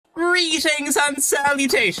Greetings and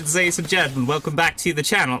salutations, ladies and gentlemen, welcome back to the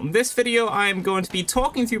channel. In this video I am going to be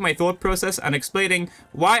talking through my thought process and explaining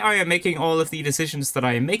why I am making all of the decisions that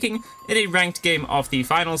I am making in a ranked game of the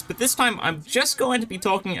finals, but this time I'm just going to be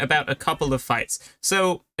talking about a couple of fights.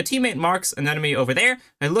 So, a teammate marks an enemy over there,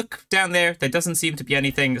 I look down there doesn't seem to be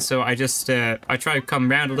anything, so I just, I try to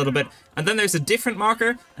come around a little bit, and then there's a different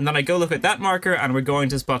marker, and then I go look at that marker, and we're going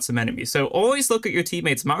to spot some enemies. So always look at your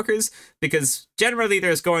teammates' markers, because generally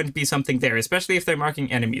there's going to be something there, especially if they're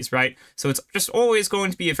marking enemies, right? So it's just always going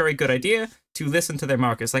to be a very good idea to listen to their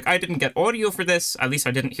markers. Like, I didn't get audio for this, at least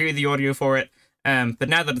I didn't hear the audio for it, but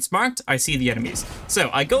now that it's marked, I see the enemies. So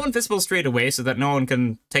I go invisible straight away so that no one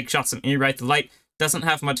can take shots at me, right? The light doesn't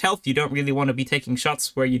have much health, you don't really want to be taking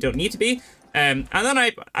shots where you don't need to be. And then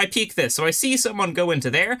I peek this, so I see someone go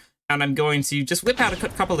into there, and I'm going to just whip out a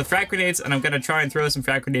couple of frag grenades, and I'm going to try and throw some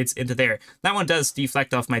frag grenades into there. That one does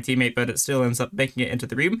deflect off my teammate, but it still ends up making it into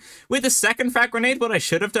the room. With the second frag grenade, what I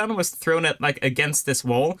should have done was thrown it like against this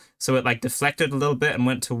wall, so it like deflected a little bit and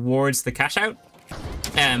went towards the cash out,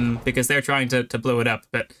 because they're trying to blow it up,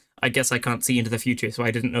 but I guess I can't see into the future, so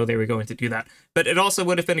I didn't know they were going to do that. But it also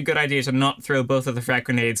would have been a good idea to not throw both of the frag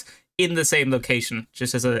grenades in the same location,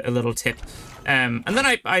 just as a little tip. And then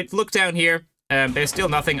I look down here, there's still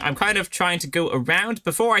nothing. I'm kind of trying to go around.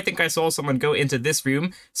 Before, I think I saw someone go into this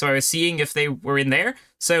room, so I was seeing if they were in there.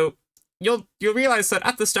 So you'll realize that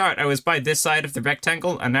at the start I was by this side of the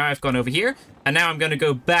rectangle, and now I've gone over here, and now I'm going to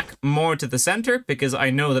go back more to the center because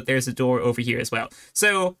I know that there's a door over here as well.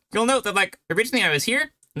 So you'll note that, like, originally I was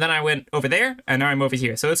here, and then I went over there, and now I'm over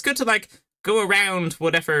here. So it's good to, like, go around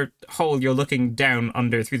whatever hole you're looking down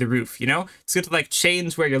under through the roof, you know? It's good to, like,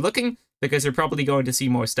 change where you're looking, because you're probably going to see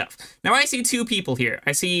more stuff. Now, I see two people here.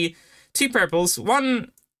 I see two purples.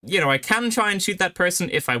 One, you know, I can try and shoot that person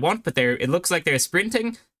if I want, but it looks like they're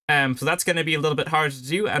sprinting, so that's going to be a little bit harder to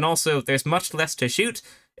do, and also there's much less to shoot.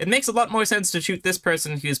 It makes a lot more sense to shoot this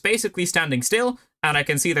person who's basically standing still, and I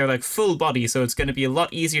can see their, like, full body, so it's going to be a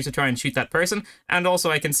lot easier to try and shoot that person, and also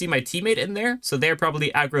I can see my teammate in there, so they're probably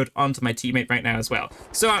aggroed onto my teammate right now as well.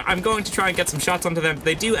 So I'm going to try and get some shots onto them.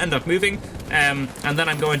 They do end up moving, and then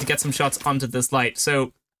I'm going to get some shots onto this light.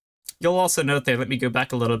 So you'll also note there, let me go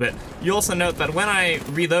back a little bit, you'll also note that when I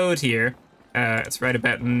reload here, it's right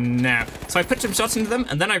about now. So I put some shots into them,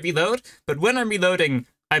 and then I reload, but when I'm reloading,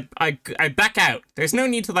 I back out. There's no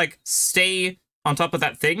need to, like, stay on top of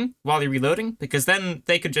that thing while you're reloading, because then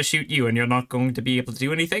they could just shoot you and you're not going to be able to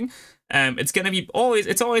do anything. It's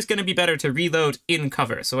always going to be better to reload in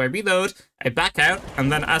cover. So I reload, I back out, and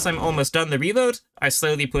then as I'm almost done the reload, I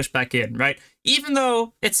slowly push back in, right? Even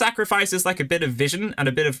though it sacrifices, like, a bit of vision and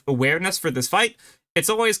a bit of awareness for this fight, it's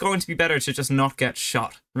always going to be better to just not get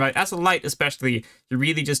shot, right? As a light especially, you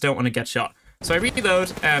really just don't want to get shot. So I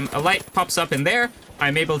reload, a light pops up in there,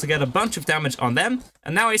 I'm able to get a bunch of damage on them,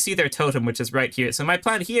 and now I see their totem, which is right here. So my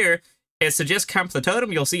plan here is to just camp the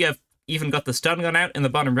totem. You'll see I've even got the stun gun out in the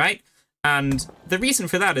bottom right, and the reason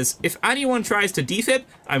for that is if anyone tries to defib,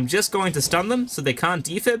 I'm just going to stun them so they can't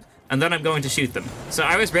defib, and then I'm going to shoot them. So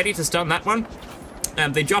I was ready to stun that one.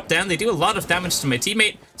 They drop down, they do a lot of damage to my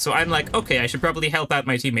teammate, so I'm like, okay, I should probably help out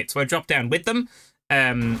my teammate. So I drop down with them.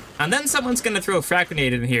 And then someone's going to throw a frag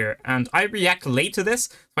grenade in here, and I react late to this.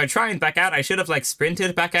 If I try and back out, I should have, like,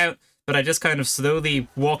 sprinted back out, but I just kind of slowly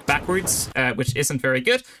walk backwards, which isn't very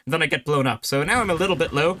good, and then I get blown up. So now I'm a little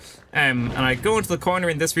bit low, and I go into the corner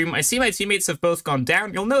in this room. I see my teammates have both gone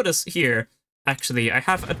down. You'll notice here, actually, I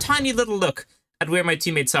have a tiny little look at where my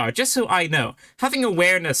teammates are, just so I know. Having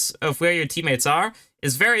awareness of where your teammates are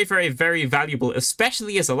is very, very, very valuable,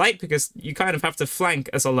 especially as a light, because you kind of have to flank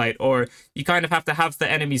as a light, or you kind of have to have the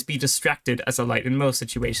enemies be distracted as a light in most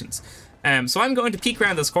situations. So I'm going to peek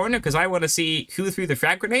around this corner because I want to see who threw the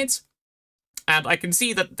frag grenades, and I can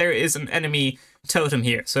see that there is an enemy totem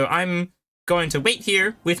here. So I'm going to wait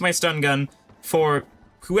here with my stun gun for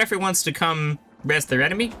whoever wants to come res their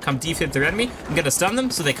enemy, come defib their enemy. I'm going to stun them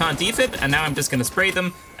so they can't defib, and now I'm just going to spray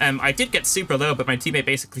them. I did get super low, but my teammate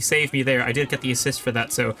basically saved me there. I did get the assist for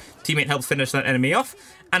that, so teammate helped finish that enemy off,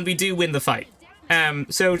 and we do win the fight.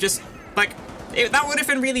 So just, like, that would have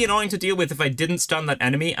been really annoying to deal with if I didn't stun that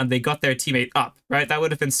enemy and they got their teammate up, right? That would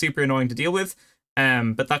have been super annoying to deal with,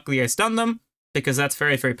 but luckily I stunned them, because that's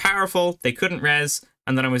very, very powerful. They couldn't res,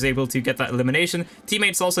 and then I was able to get that elimination.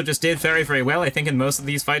 Teammates also just did very, very well. I think in most of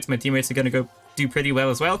these fights, my teammates are going to go do pretty well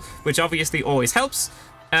as well, which obviously always helps.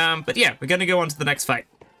 But yeah, we're going to go on to the next fight,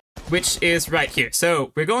 which is right here.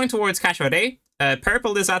 So we're going towards Cash Out A.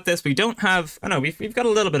 Purple is at this. We don't have... I know, we've got a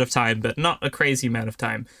little bit of time, but not a crazy amount of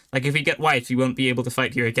time. Like, if we get white, we won't be able to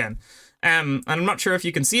fight here again. And I'm not sure if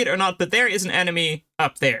you can see it or not, but there is an enemy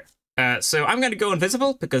up there. So I'm going to go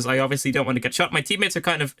invisible because I obviously don't want to get shot. My teammates are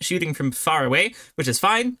kind of shooting from far away, which is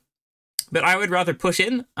fine. But I would rather push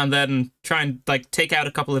in and then try and like take out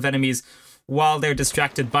a couple of enemies while they're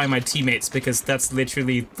distracted by my teammates, because that's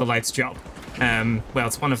literally the light's job. Well,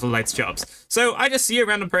 it's one of the light's jobs. So I just see a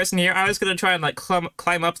random person here. I was going to try and like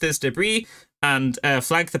climb up this debris and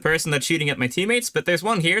flank the person that's shooting at my teammates, but there's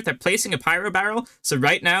one here. They're placing a pyro barrel, so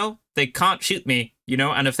right now they can't shoot me, you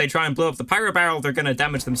know, and if they try and blow up the pyro barrel, they're going to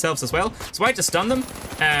damage themselves as well. So I just stun them,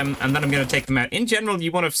 and then I'm going to take them out. In general,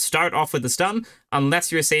 you want to start off with the stun,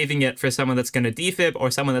 unless you're saving it for someone that's going to defib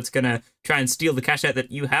or someone that's going to try and steal the cash out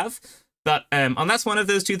that you have. But unless one of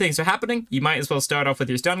those two things are happening, you might as well start off with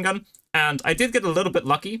your stun gun. And I did get a little bit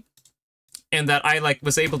lucky in that I like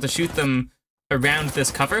was able to shoot them around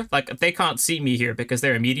this cover. Like, they can't see me here because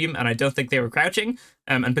they're a medium and I don't think they were crouching.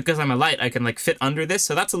 And because I'm a light, I can like fit under this.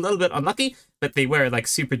 So that's a little bit unlucky, but they were like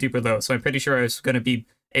super duper low. So I'm pretty sure I was going to be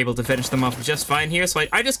able to finish them off just fine here. So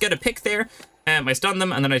I just get a pick there. I stun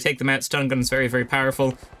them and then I take them out. Stun gun is very, very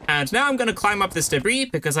powerful. And now I'm going to climb up this debris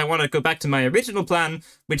because I want to go back to my original plan,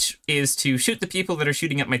 which is to shoot the people that are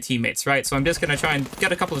shooting at my teammates, right? So I'm just going to try and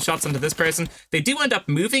get a couple of shots into this person. They do end up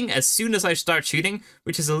moving as soon as I start shooting,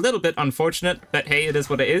 which is a little bit unfortunate, but hey, it is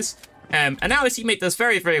what it is. And now his teammate does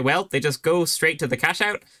very, very well. They just go straight to the cash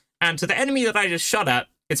out. And to the enemy that I just shot at,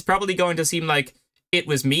 it's probably going to seem like it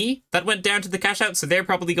was me that went down to the cash out, so they're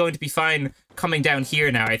probably going to be fine coming down here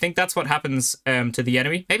now. I think that's what happens to the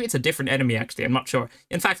enemy. Maybe it's a different enemy, actually. I'm not sure.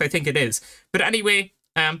 In fact, I think it is. But anyway,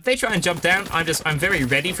 they try and jump down. I'm very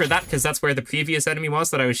ready for that because that's where the previous enemy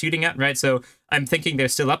was that I was shooting at, right? So I'm thinking they're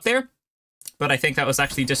still up there, but I think that was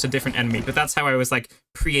actually just a different enemy. But that's how I was like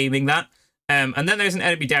pre-aiming that. And then there's an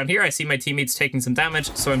enemy down here. I see my teammates taking some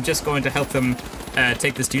damage, so I'm just going to help them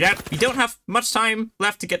take this dude out. We don't have much time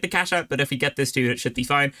left to get the cash out, but if we get this dude, it should be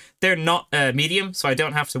fine. They're not medium, so I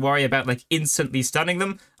don't have to worry about like instantly stunning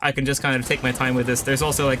them. I can just kind of take my time with this. There's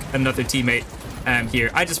also like another teammate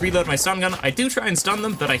here. I just reload my stun gun. I do try and stun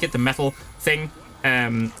them, but I hit the metal thing.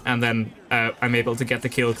 And then I'm able to get the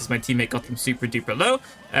kill because my teammate got them super duper low.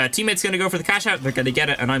 Teammate's going to go for the cash out. They're going to get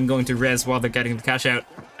it, and I'm going to res while they're getting the cash out.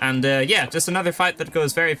 And yeah, just another fight that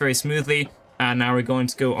goes very, very smoothly. And now we're going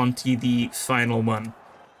to go on to the final one,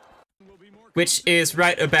 which is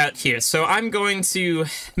right about here. So I'm going to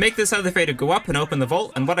make this elevator go up and open the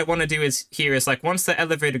vault. And what I want to do is here is like once the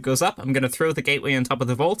elevator goes up, I'm going to throw the gateway on top of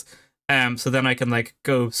the vault. So then I can like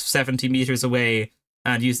go 70 meters away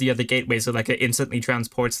and use the other gateway, so like it instantly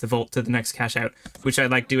transports the vault to the next cash out, which I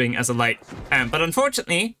like doing as a light. But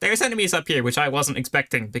unfortunately, there's enemies up here, which I wasn't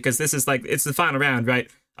expecting, because this is like, it's the final round, right?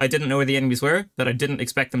 I didn't know where the enemies were, but I didn't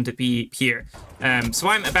expect them to be here. So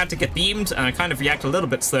I'm about to get beamed, and I kind of react a little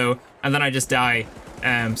bit slow, and then I just die.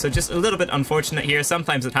 So just a little bit unfortunate here.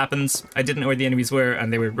 Sometimes it happens. I didn't know where the enemies were,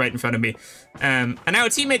 and they were right in front of me. And now a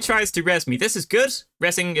teammate tries to res me. This is good.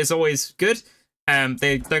 Resing is always good.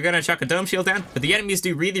 They're gonna chuck a dome shield down, but the enemies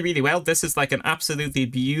do really, really well. This is like an absolutely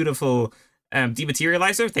beautiful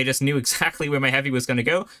dematerializer. They just knew exactly where my heavy was gonna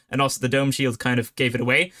go, and also the dome shield kind of gave it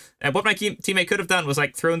away. What my teammate could have done was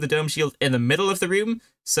like thrown the dome shield in the middle of the room,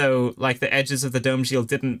 so like the edges of the dome shield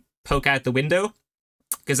didn't poke out the window,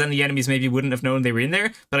 because then the enemies maybe wouldn't have known they were in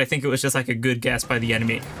there. But I think it was just like a good guess by the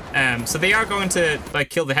enemy. So they are going to like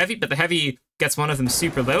kill the heavy, but the heavy gets one of them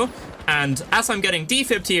super low, and as I'm getting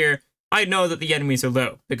defibbed here, I know that the enemies are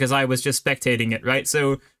low because I was just spectating it, right?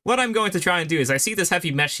 So what I'm going to try and do is I see this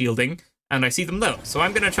heavy mesh shielding and I see them low. So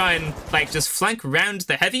I'm going to try and like just flank round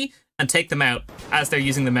the heavy and take them out as they're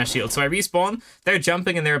using the mesh shield. So I respawn, they're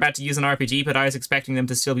jumping and they're about to use an RPG, but I was expecting them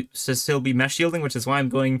to still be mesh shielding, which is why I'm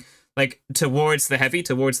going like towards the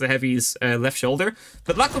heavy's left shoulder.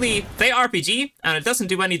 But luckily they RPG and it doesn't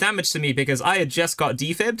do any damage to me because I had just got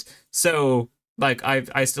defibbed. So like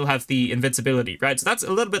I still have the invincibility, right? So that's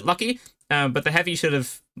a little bit lucky, but the heavy should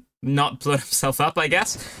have not blown himself up, I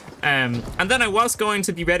guess. And then I was going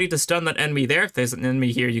to be ready to stun that enemy there. There's an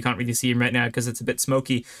enemy here. You can't really see him right now because it's a bit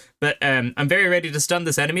smoky. But I'm very ready to stun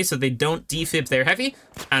this enemy so they don't defib their heavy,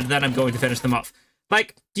 and then I'm going to finish them off.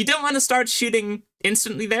 Like, you don't want to start shooting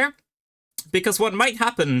instantly there, because what might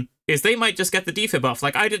happen is they might just get the defib off.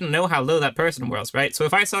 Like, I didn't know how low that person was, right? So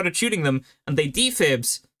if I started shooting them and they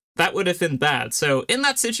defibs, that would have been bad. So in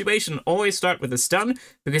that situation, always start with a stun,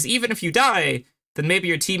 because even if you die, then maybe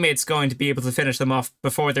your teammate's going to be able to finish them off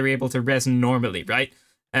before they're able to res normally, right?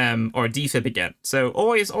 Or defib again. So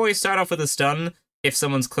always start off with a stun if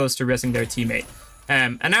someone's close to resing their teammate.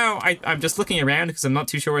 And now I'm just looking around because I'm not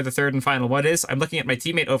too sure where the third and final one is. I'm looking at my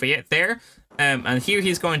teammate over there, and here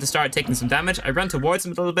he's going to start taking some damage. I run towards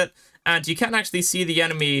him a little bit, and you can't actually see the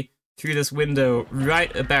enemy through this window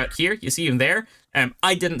right about here. You see him there.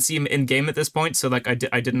 I didn't see him in-game at this point, so like I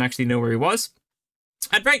didn't actually know where he was.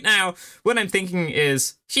 And right now, what I'm thinking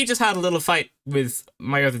is he just had a little fight with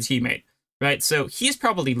my other teammate, right? So he's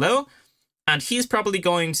probably low, and he's probably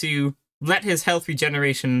going to let his health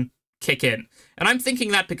regeneration kick in. And I'm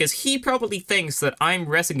thinking that because he probably thinks that I'm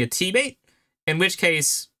resing a teammate, in which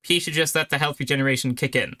case he should just let the health regeneration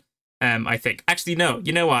kick in, I think. Actually, no,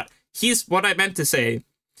 you know what? What I meant to say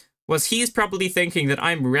was he's probably thinking that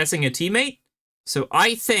I'm resing a teammate, so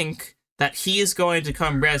I think that he is going to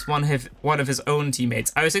come res one of his own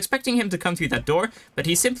teammates. I was expecting him to come through that door, but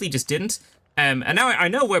he simply just didn't. And now I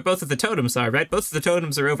know where both of the totems are, right? Both of the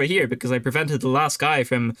totems are over here because I prevented the last guy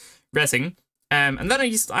from resing. And then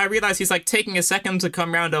I realized he's like taking a second to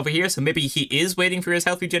come around over here, so maybe he is waiting for his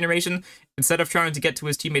health regeneration instead of trying to get to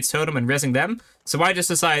his teammate's totem and resing them. So I just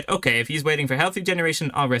decide, okay, if he's waiting for health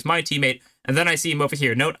regeneration, I'll res my teammate, and then I see him over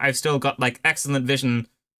here. Note, I've still got like excellent vision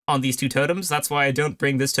on these two totems. That's why I don't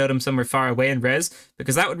bring this totem somewhere far away and res,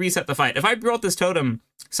 because that would reset the fight. If I brought this totem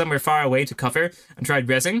somewhere far away to cover and tried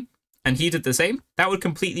resing, and he did the same, that would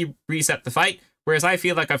completely reset the fight, whereas I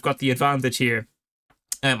feel like I've got the advantage here.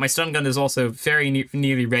 My stun gun is also very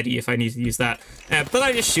nearly ready if I need to use that. But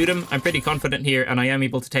I just shoot him. I'm pretty confident here, and I am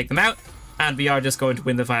able to take them out, and we are just going to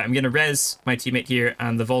win the fight. I'm going to res my teammate here,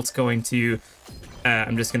 and the Vault's going to...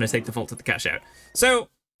 I'm just going to take the Vault at the cash out. So,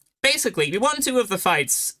 basically, we won two of the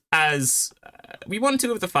fights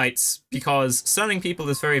because stunning people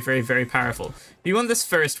is very, very, very powerful. We won this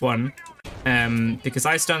first one because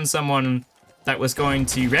I stunned someone that was going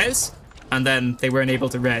to res, and then they weren't able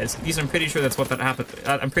to res. I'm pretty sure that's what happened.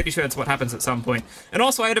 I'm pretty sure that's what happens at some point. And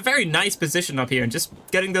also, I had a very nice position up here, and just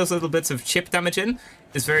getting those little bits of chip damage in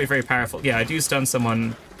is very, very powerful. Yeah, I do stun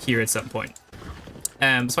someone here at some point.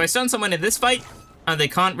 So I stun someone in this fight, and they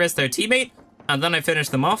can't res their teammate, and then I finish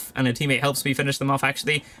them off, and a teammate helps me finish them off,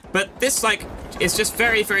 actually. But this, like, is just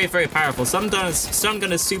very, very, very powerful. Stun gun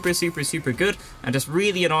is super, super, super good, and just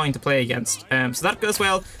really annoying to play against. So that goes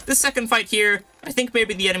well. This second fight here, I think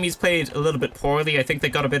maybe the enemies played a little bit poorly. I think they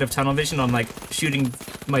got a bit of tunnel vision on, like, shooting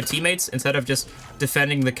my teammates instead of just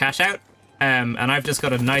defending the cash out. And I've just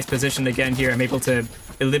got a nice position again here. I'm able to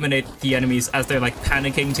eliminate the enemies as they're, like,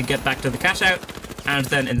 panicking to get back to the cash out. And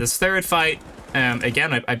then in this third fight,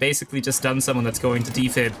 again, I basically just stun someone that's going to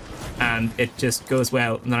defib, and it just goes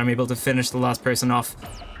well, and then I'm able to finish the last person off,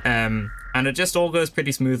 and it just all goes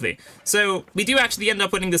pretty smoothly. So we do actually end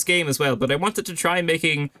up winning this game as well, but I wanted to try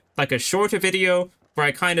making like a shorter video where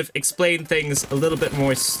I kind of explain things a little bit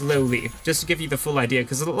more slowly, just to give you the full idea,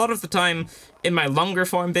 because a lot of the time in my longer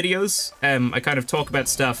form videos, I kind of talk about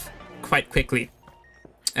stuff quite quickly,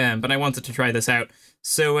 but I wanted to try this out.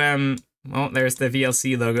 So, well, there's the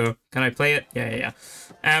VLC logo. Can I play it? Yeah.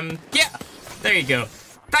 Yeah, there you go.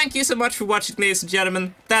 Thank you so much for watching, ladies and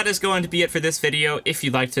gentlemen. That is going to be it for this video. If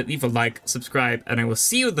you liked it, leave a like, subscribe, and I will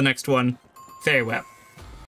see you in the next one. Farewell.